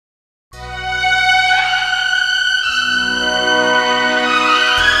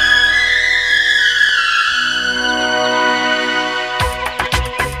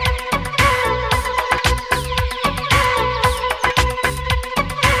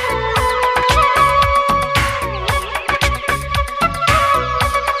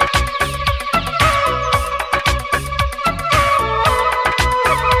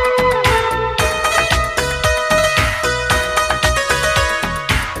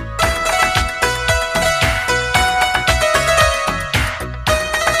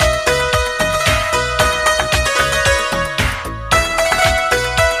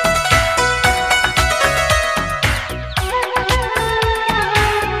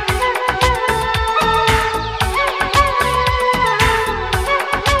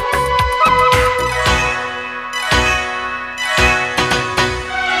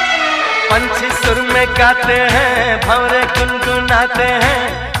मुस्कुराते हैं, भंवरे गुनगुनाते हैं,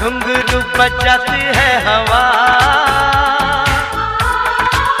 घुंघरू बजाती है हवा।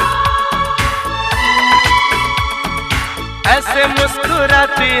 ऐसे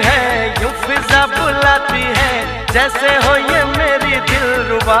मुस्कुराती है, यूं फिजा बुलाती है, जैसे हो ये मेरी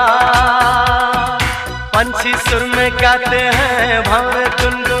दिलरुबा। पंछी सुर में गाते हैं, भंवरे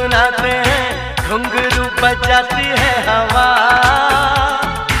गुनगुनाते हैं, घुंघरू बजाती है हवा।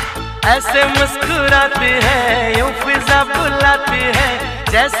 ऐसे मुस्कुराती है, यूं फिजा बुलाती है,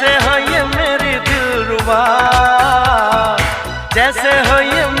 जैसे हो ये मेरी दिलरुबा, जैसे हो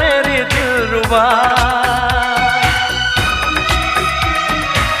ये मेरी दिलरुबा।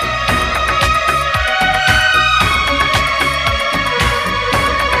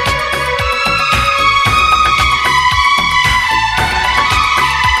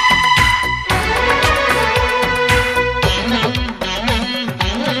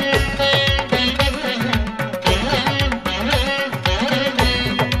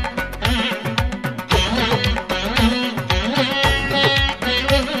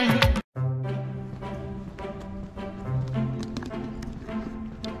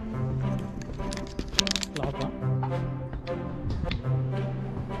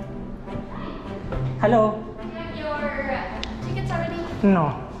 Hello. You have your tickets already? No.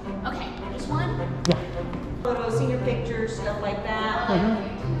 Okay, just one? Yeah. Photos, senior pictures, stuff like that.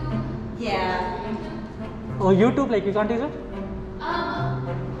 Yeah. Oh, YouTube, like you can't use it? I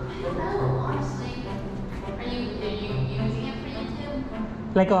don't know, honestly. Are you using it for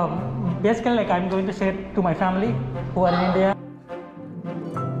YouTube? Like basically, like I'm going to share to my family who are in India.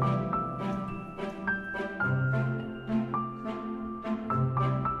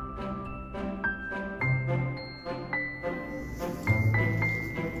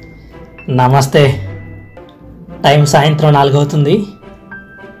 నమస్తే. Time సాయంత్రం 4 అవుతుంది.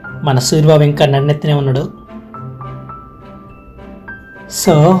 మన సూర్యబాబు ఇంకా నన్నెత్తనే ఉన్నాడు.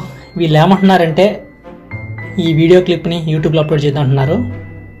 So వీళ్ళు ఏమంటున్నారంటే ఈ video క్లిప్ని యూట్యూబ్లో అప్లోడ్ చేద్దాం అంటున్నారు.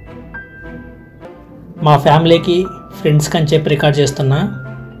 మా ఫ్యామిలీకి ఫ్రెండ్స్కి అని చెప్పి రికార్డ్ చేస్తున్నా.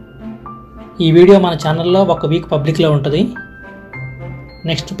 ఈ వీడియో మన ఛానల్లో 1 వీక్ పబ్లిక్లో ఉంటుంది.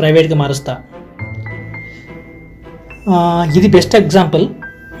 నెక్స్ట్ ప్రైవేట్గా మారుస్తా. ఇది బెస్ట్ ఎగ్జాంపుల్.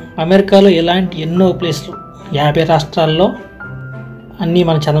 అమెరికాలో ఇలాంటి ఎన్నో ప్లేస్లు 50 రాష్ట్రాల్లో అన్నీ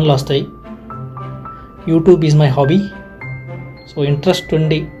మన ఛానల్లో వస్తాయి. YouTube is my hobby. So interest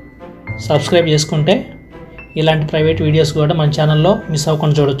ఉండి సబ్స్క్రైబ్ చేసుకుంటే ఇలాంటి ప్రైవేట్ వీడియోస్ కూడా మన ఛానల్లో మిస్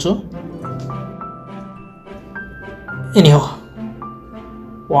అవ్వకుండా చూడొచ్చు. Anyhow,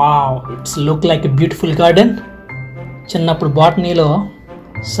 wow, it's look like a beautiful garden. చిన్నప్పుడు బాటనీలో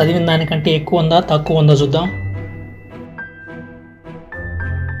చదివిన దానికంటే ఎక్కువ ఉందా తక్కువ ఉందో చూద్దాం.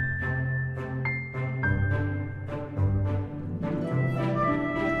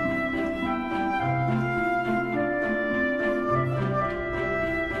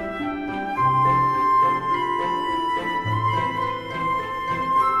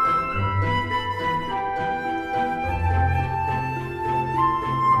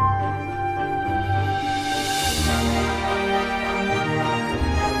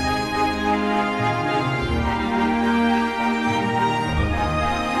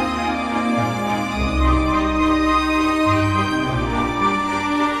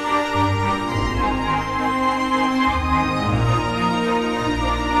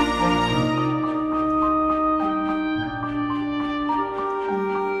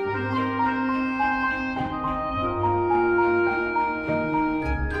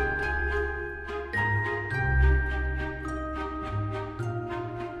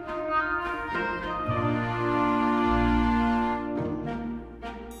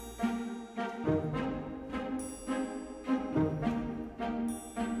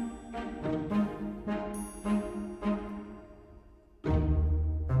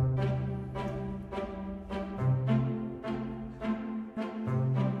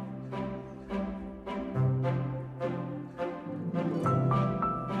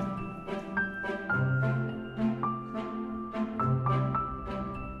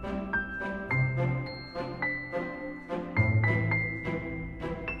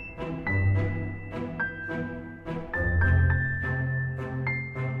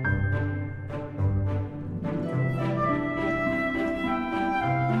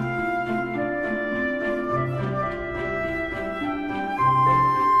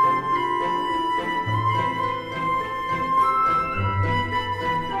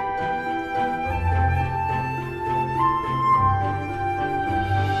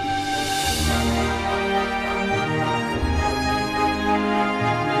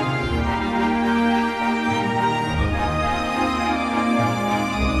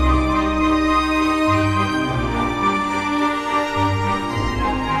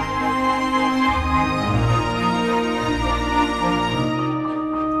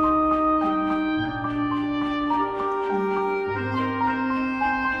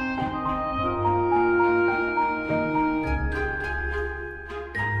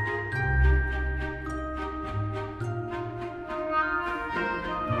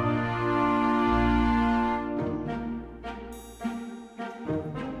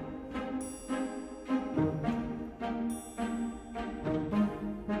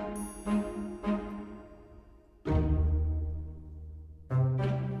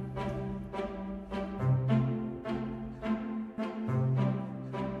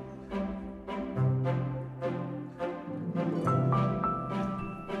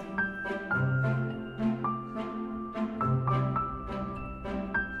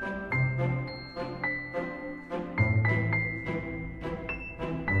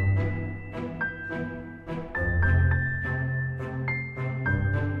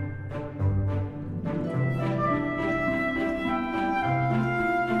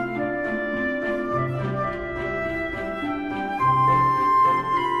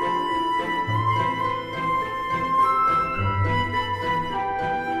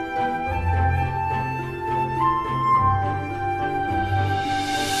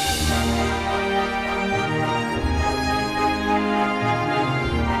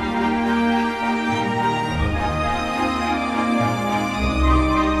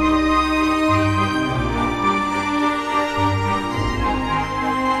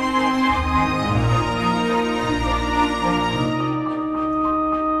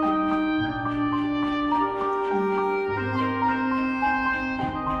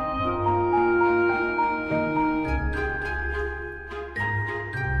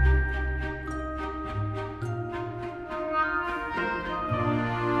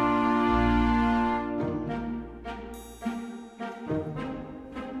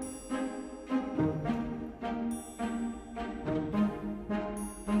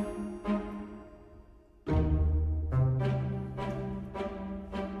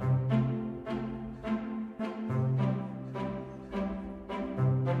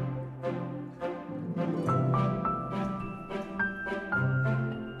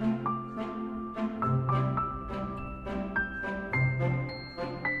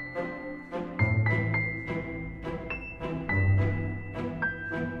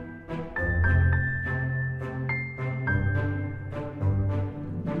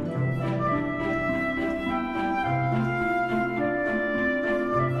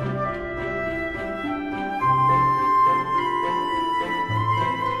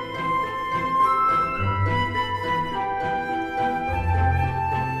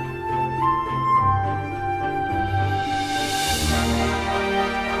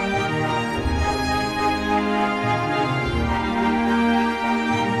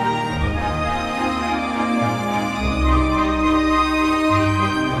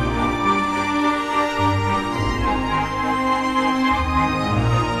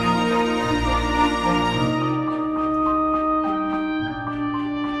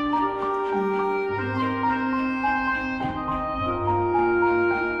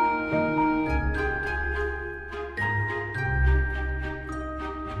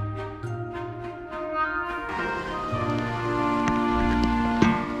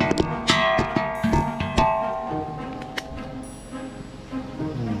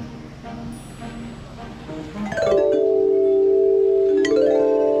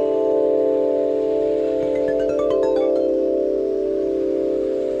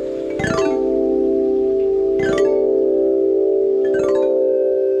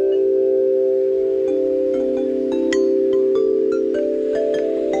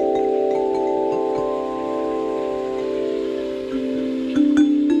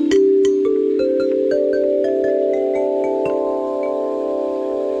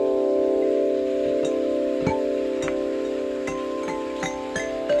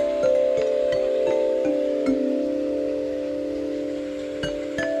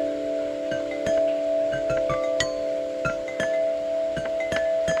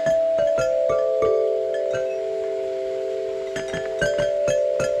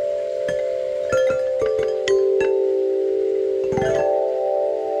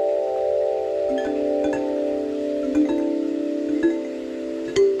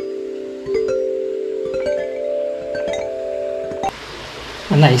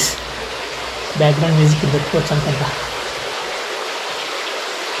 నైస్. బ్యాక్గ్రౌండ్ మ్యూజిక్ పెట్టుకోవచ్చు అనుకుంటా.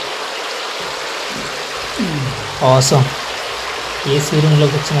 ఆసమ్. ఏసీ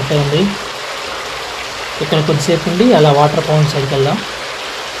రూమ్లోకి వచ్చినట్టే ఉంది. ఇక్కడ కొద్దిసేపు ఉండి అలా వాటర్ పౌండ్ సైడ్కి వెళ్దాం.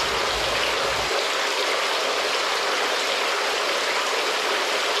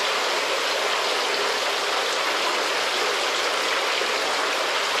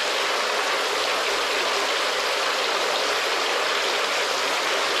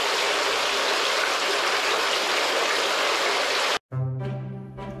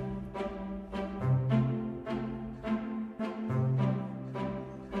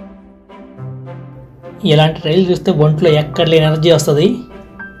 ఇలాంటి ట్రైల్ చూస్తే ఒంట్లో ఎక్కడ లేని ఎనర్జీ వస్తుంది.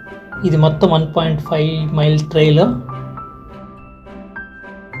 ఇది మొత్తం 1.5 మైల్ ట్రైల్.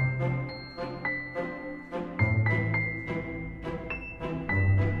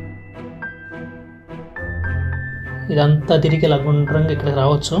 ఇదంతా తిరిగి ఇలా గుండ్రంగా ఇక్కడికి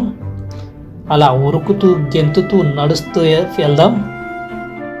రావచ్చు. అలా ఉరుకుతూ గెంతుతూ నడుస్తూ వెళ్దాం.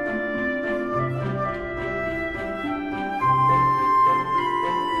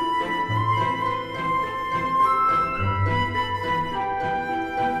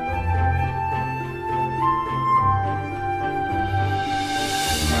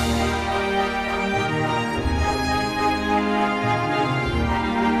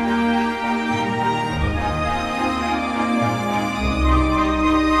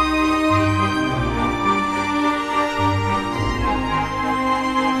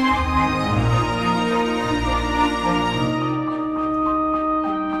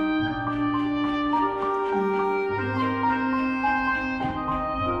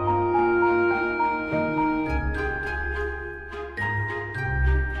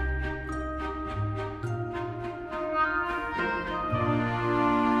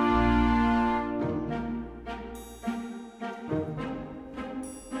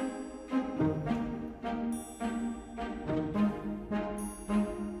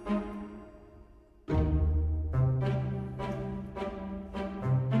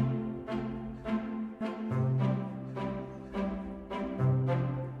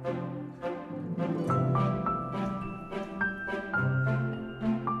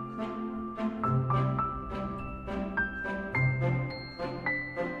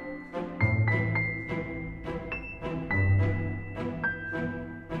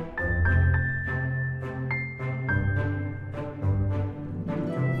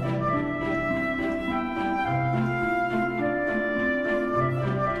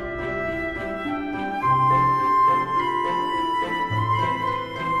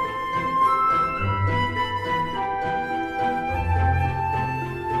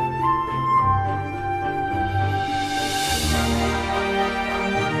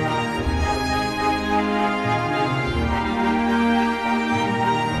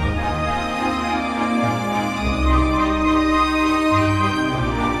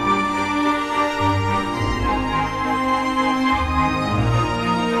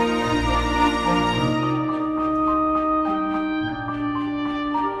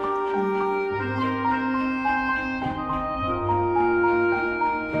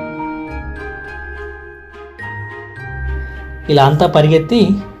 ఇలా అంతా పరిగెత్తి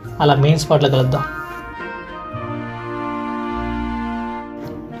అలా మెయిన్ స్పాట్లో కలుద్దాం.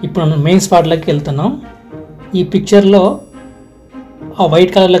 ఇప్పుడు మనం మెయిన్ స్పాట్లోకి వెళ్తున్నాం. ఈ పిక్చర్లో ఆ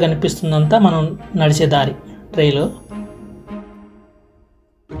వైట్ కలర్లో కనిపిస్తుందంతా మనం నడిచే దారి ట్రైలు.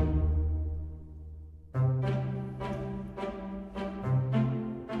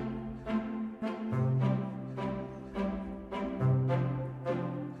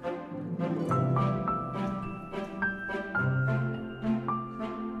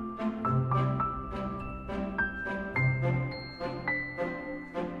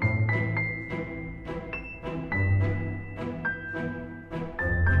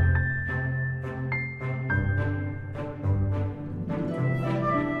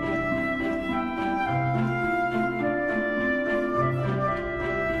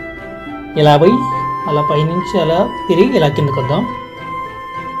 ఇలా పోయి అలా పైనుంచి అలా తిరిగి ఇలా కిందకు వద్దాం.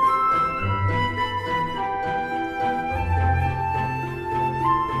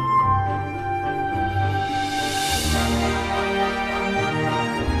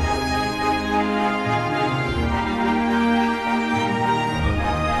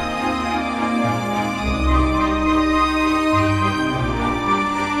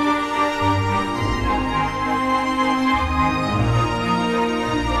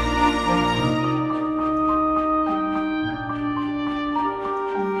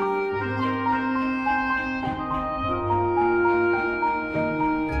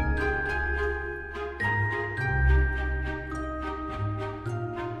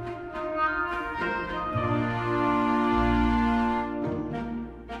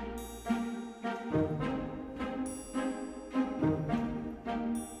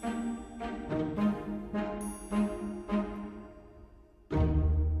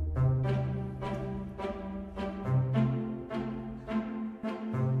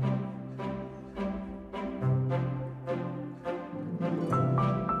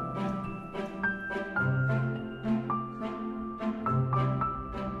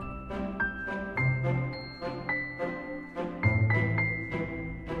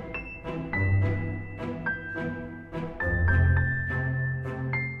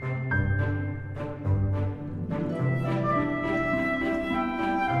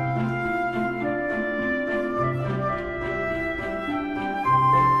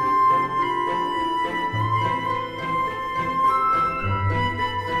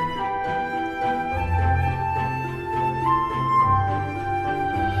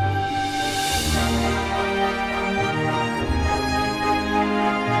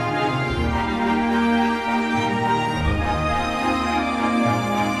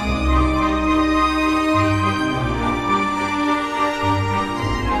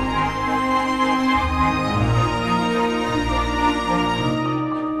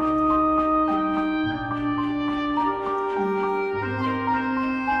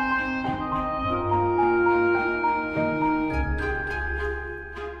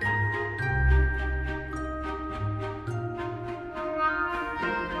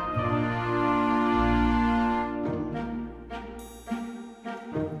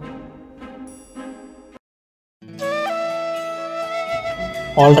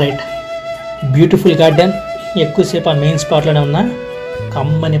 All right, beautiful garden. ఎక్కువసేపు ఆ మెయిన్ స్పాట్లోనే ఉన్నా.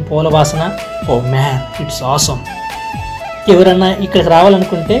 కమ్మని పూల వాసన. Oh man, it's awesome. ఎవరన్నా ఇక్కడికి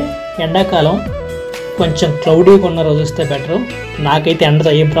రావాలనుకుంటే ఎండాకాలం కొంచెం క్లౌడీగా ఉన్న రోజు వస్తే బెటరు. నాకైతే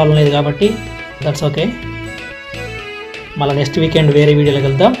ఎండతో ఏం ప్రాబ్లం లేదు కాబట్టి దట్స్ ఓకే. మళ్ళీ నెక్స్ట్ వీకెండ్ వేరే వీడియోలోకి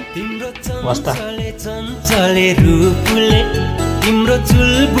వెళ్దాం. వస్తా. तिम्रो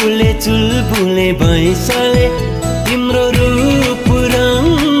चुलबुले भैँसाले तिम्रो